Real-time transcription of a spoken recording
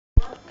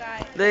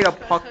呢個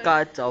仆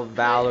街就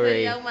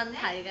Valerie。佢有問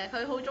題嘅，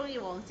佢好中意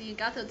黃志遠，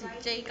搞到條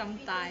J 咁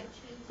大，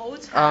好慘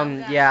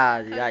㗎。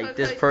Yeah, like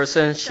this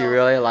person, she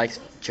really likes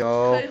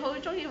Joe. 佢好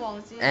中意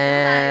黃志遠，但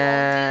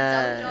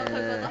係黃志遠走咗，佢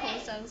覺得好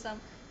傷心。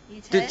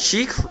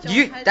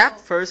Dude, that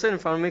person in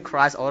front of me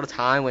cries all the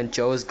time when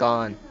Joe's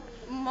gone.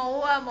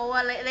 冇啊冇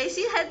啊，你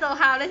先喺度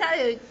喊，你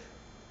睇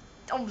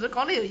條，我唔想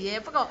講呢條嘢，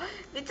不過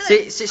你真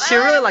係。She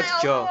really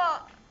likes Joe.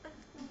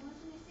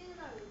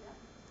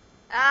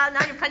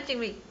 Now you're punching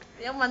me.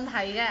 有問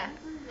題嘅。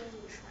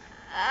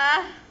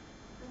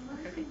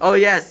Oh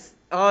yes.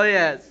 Oh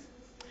yes.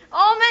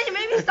 Oh man, you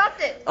made me stop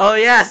it. Oh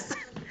yes.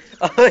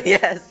 Oh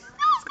yes.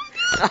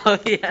 Oh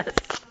yes.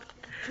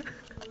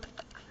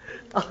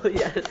 Oh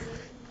yes.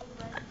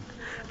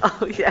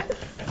 Oh yes.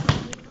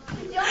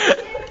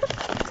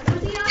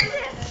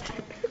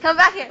 Come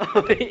back here.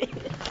 Oh, yes.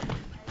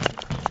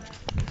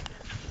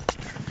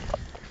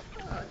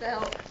 What the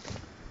hell?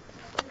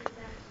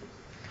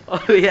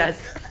 Oh yes.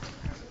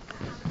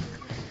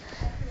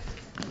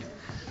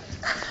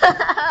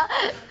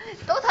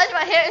 Don't touch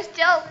my hair, it's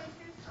Joe.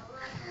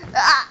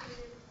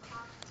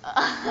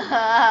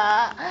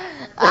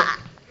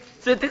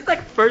 So this is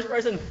like first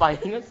person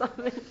fighting or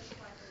something?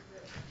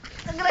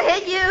 I'm gonna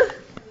hit you.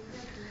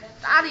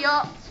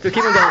 Audio. So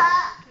keep on going.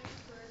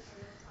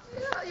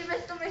 You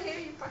messed up my hair,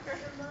 you fucker.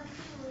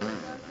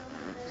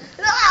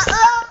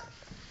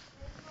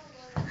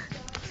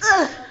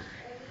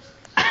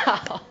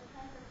 Ow.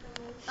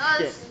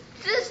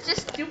 This is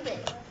just stupid.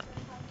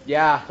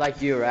 Yeah,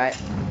 like you, right?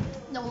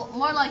 No,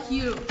 more like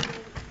you.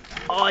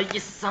 Oh, you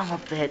son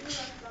of a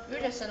bitch. You're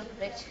just son of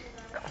a bitch.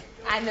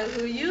 I know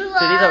who you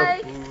So these are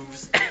like.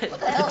 boobs. What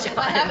the hell is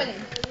happening?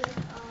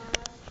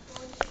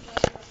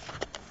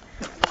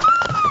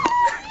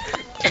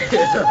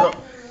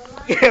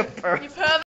 You're perfect.